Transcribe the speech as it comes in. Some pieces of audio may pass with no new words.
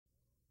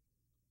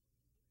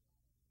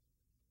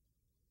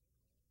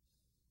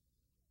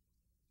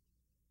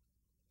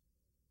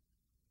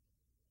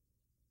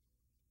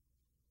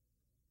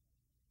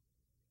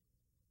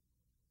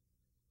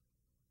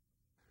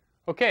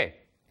Okay,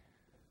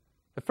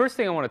 the first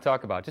thing I want to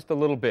talk about just a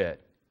little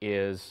bit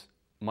is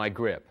my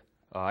grip.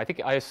 I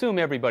assume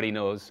everybody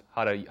knows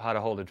how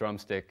to hold a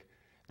drumstick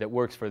that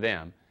works for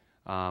them.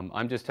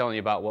 I'm just telling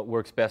you about what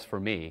works best for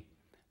me.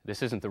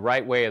 This isn't the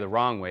right way or the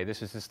wrong way.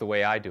 This is just the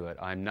way I do it.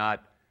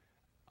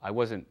 I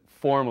wasn't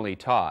formally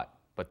taught,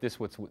 but this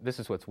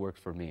is what's worked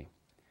for me.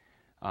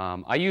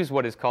 I use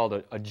what is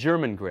called a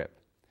German grip,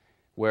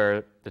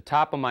 where the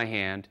top of my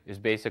hand is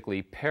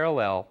basically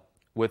parallel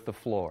with the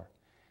floor.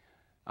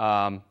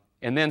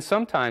 And then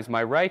sometimes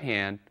my right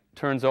hand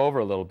turns over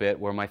a little bit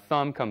where my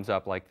thumb comes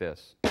up like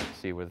this.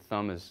 See, where the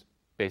thumb is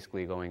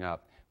basically going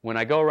up. When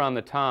I go around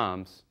the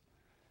toms,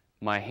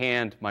 my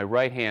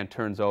right hand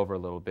turns over a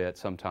little bit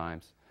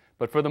sometimes.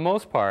 But for the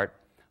most part,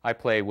 I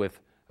play with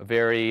a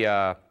very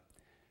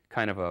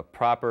kind of a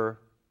proper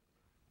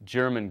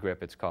German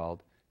grip, it's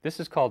called. This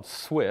is called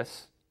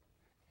Swiss,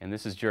 and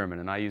this is German,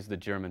 and I use the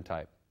German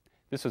type.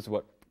 This is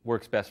what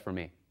works best for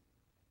me.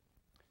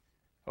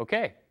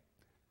 Okay,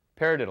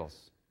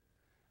 paradiddles.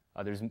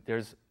 I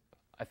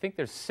think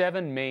there's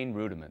 7 main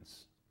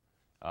rudiments,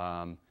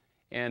 and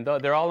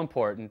they're all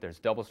important. There's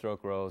double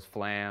stroke rolls,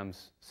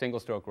 flams, single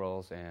stroke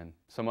rolls, and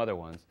some other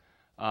ones.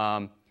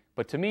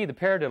 But to me, the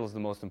paradiddle is the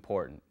most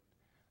important.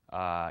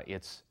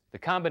 It's the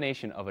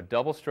combination of a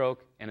double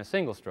stroke and a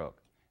single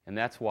stroke, and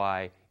that's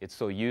why it's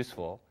so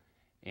useful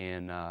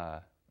in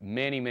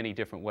many, many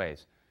different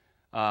ways.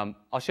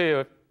 I'll show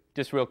you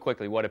just real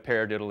quickly what a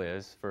paradiddle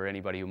is for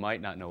anybody who might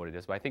not know what it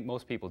is, but I think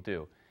most people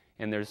do.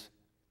 And there's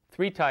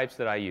 3 types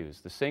that I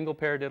use: the single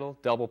paradiddle,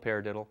 double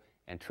paradiddle,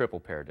 and triple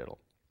paradiddle.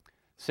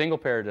 Single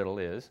paradiddle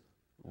is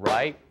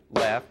right,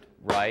 left,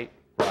 right,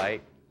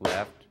 right,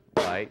 left,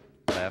 right,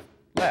 left,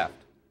 left.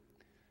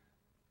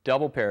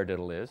 Double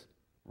paradiddle is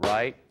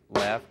right,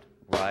 left,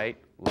 right,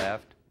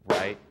 left,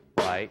 right,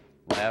 right,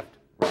 left,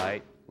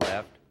 right,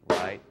 left,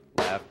 right,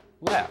 left,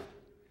 left.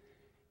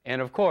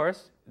 And of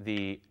course,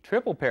 the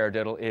triple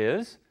paradiddle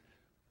is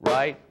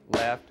right,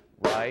 left,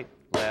 right,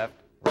 left,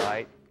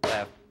 right,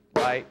 left,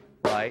 right,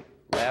 right,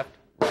 left,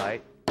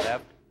 right,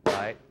 left,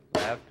 right,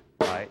 left,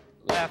 right,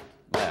 left,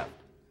 left.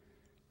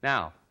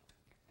 Now,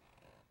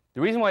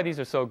 the reason why these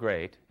are so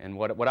great, and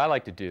what I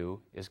like to do,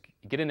 is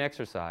get an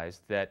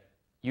exercise that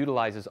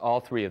utilizes all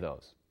 3 of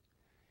those.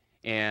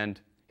 And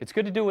it's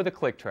good to do with a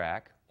click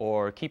track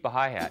or keep a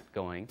hi-hat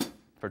going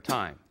for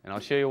time. And I'll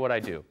show you what I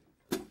do.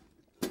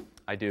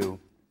 I do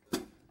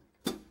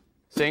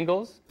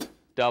singles,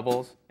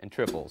 doubles, and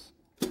triples,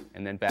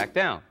 and then back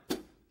down.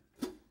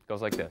 It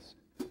goes like this.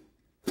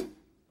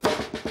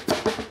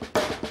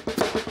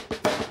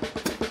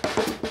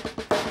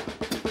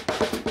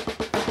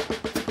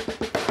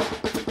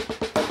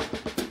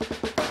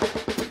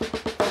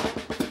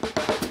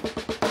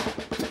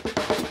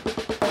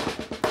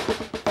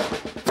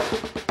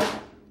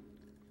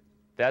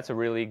 That's a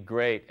really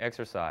great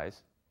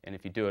exercise, and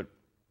if you do it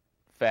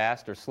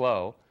fast or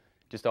slow,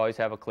 just always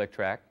have a click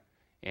track,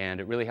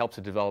 and it really helps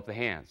to develop the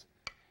hands.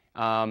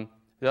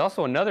 There's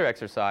also another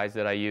exercise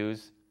that I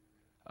use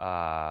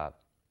that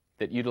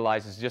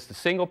utilizes just a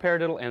single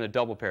paradiddle and a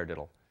double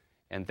paradiddle,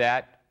 and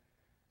that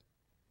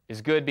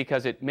is good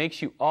because it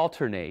makes you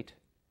alternate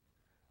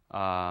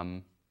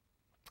to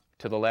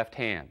the left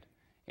hand,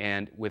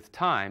 and with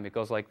time it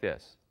goes like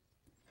this: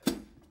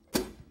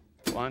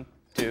 1,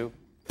 2,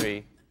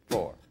 3,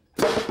 4.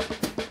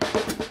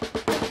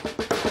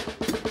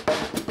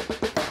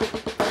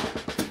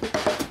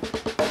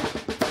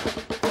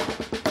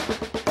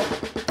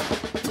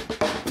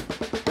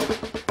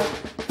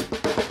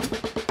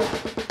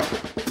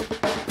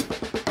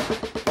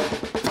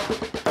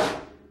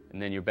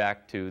 And then you're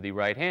back to the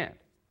right hand.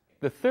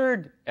 The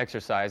third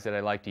exercise that I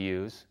like to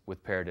use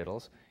with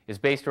paradiddles is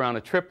based around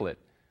a triplet,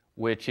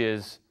 which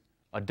is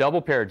a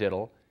double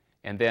paradiddle,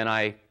 and then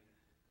I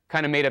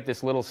kind of made up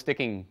this little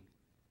sticking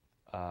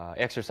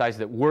exercise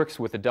that works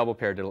with a double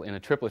paradiddle in a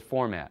triplet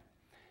format.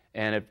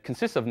 And it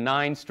consists of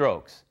 9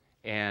 strokes,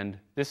 and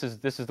this is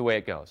the way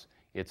it goes.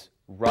 It's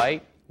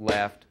right,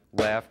 left,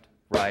 left,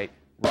 right,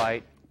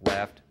 right,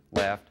 left,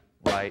 left,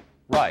 right,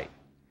 right.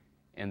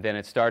 And then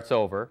it starts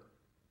over,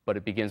 but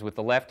it begins with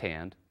the left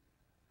hand.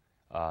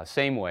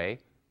 Same way,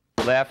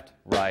 left,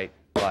 right,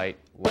 right,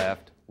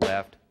 left,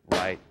 left,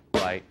 right,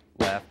 right,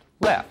 left,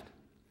 left.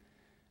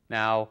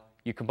 Now,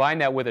 you combine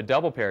that with a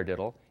double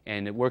paradiddle,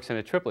 and it works in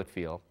a triplet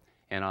feel.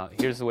 And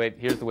here's the way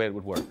it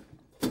would work.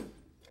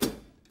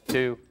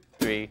 2,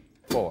 3,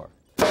 4.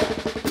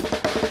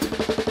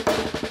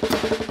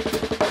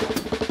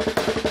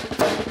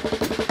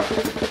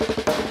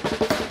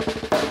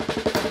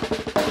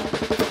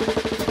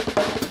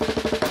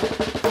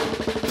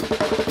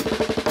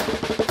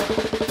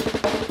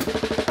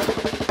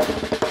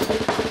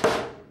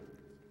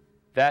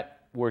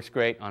 That works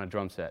great on a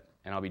drum set,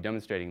 and I'll be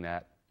demonstrating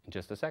that in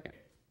just a second.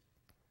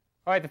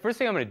 All right, the first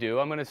thing I'm going to do,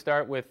 I'm going to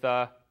start with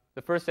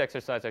the first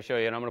exercise I show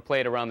you, and I'm going to play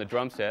it around the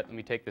drum set. Let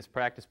me take this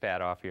practice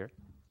pad off here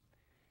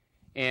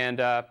and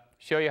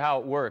show you how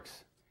it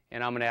works.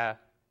 And I'm going to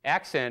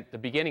accent the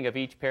beginning of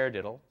each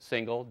paradiddle,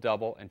 single,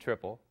 double, and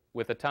triple,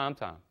 with a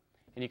tom-tom.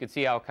 And you can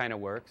see how it kind of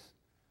works.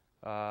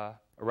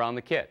 around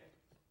the kit.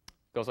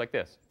 It goes like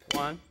this.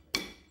 1,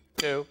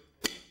 2,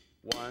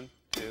 1,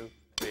 2,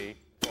 3,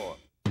 4.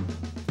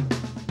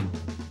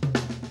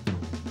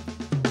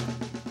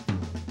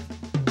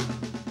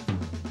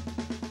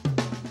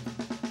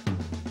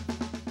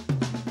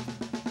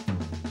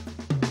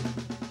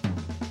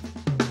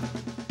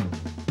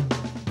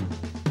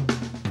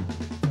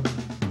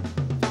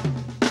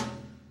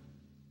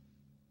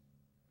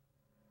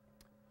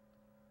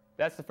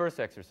 That's the first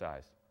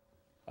exercise.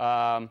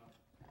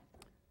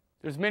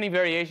 There's many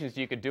variations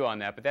you could do on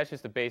that, but that's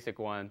just a basic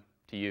one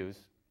to use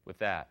with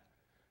that.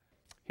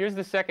 Here's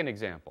the second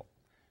example.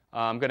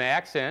 I'm going to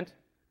accent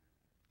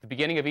the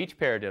beginning of each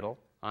paradiddle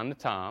on the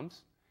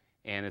toms,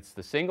 and it's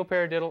the single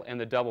paradiddle and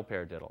the double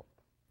paradiddle.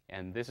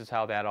 And this is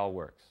how that all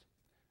works.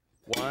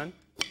 1,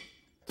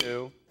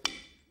 2,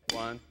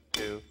 1,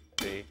 2,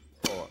 3,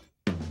 4.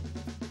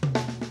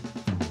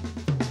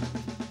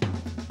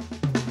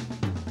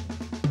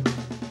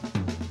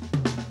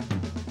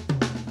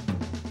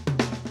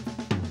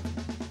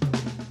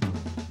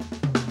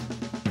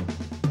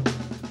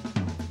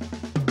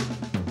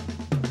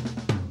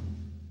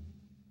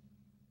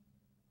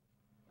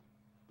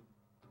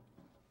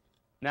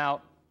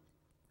 Now,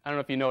 I don't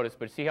know if you noticed,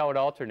 but see how it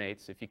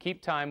alternates? If you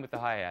keep time with the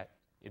hi-hat,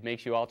 it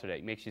makes you alternate.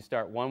 It makes you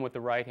start one with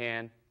the right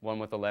hand, one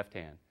with the left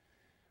hand.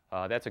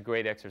 That's a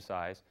great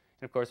exercise.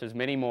 And of course, there's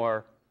many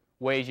more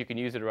ways you can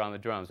use it around the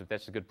drums, but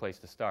that's a good place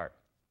to start.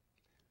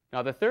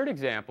 Now, the third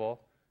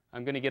example,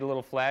 I'm going to get a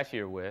little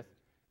flashier with,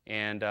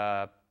 and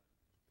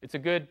it's a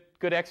good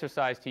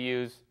exercise to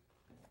use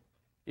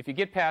if you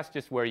get past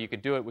just where you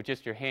could do it with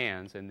just your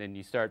hands, and then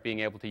you start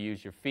being able to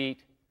use your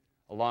feet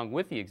along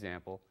with the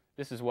example.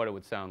 This is what it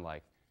would sound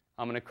like.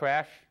 I'm going to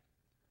crash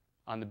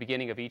on the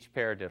beginning of each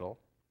paradiddle,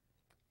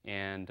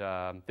 and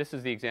this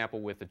is the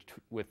example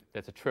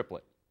that's a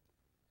triplet.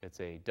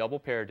 It's a double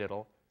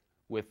paradiddle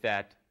with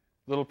that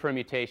little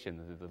permutation,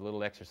 the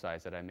little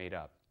exercise that I made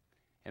up.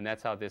 And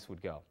that's how this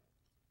would go.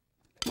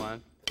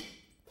 1,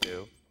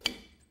 2,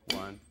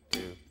 1,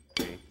 2,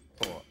 3,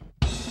 4.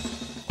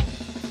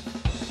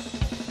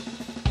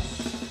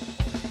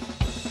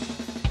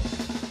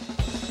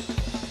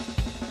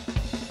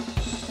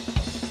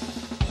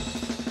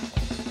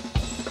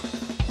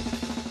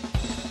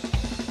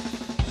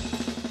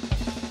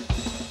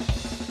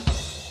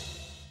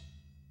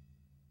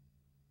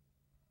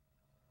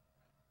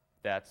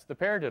 That's the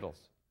paradiddles.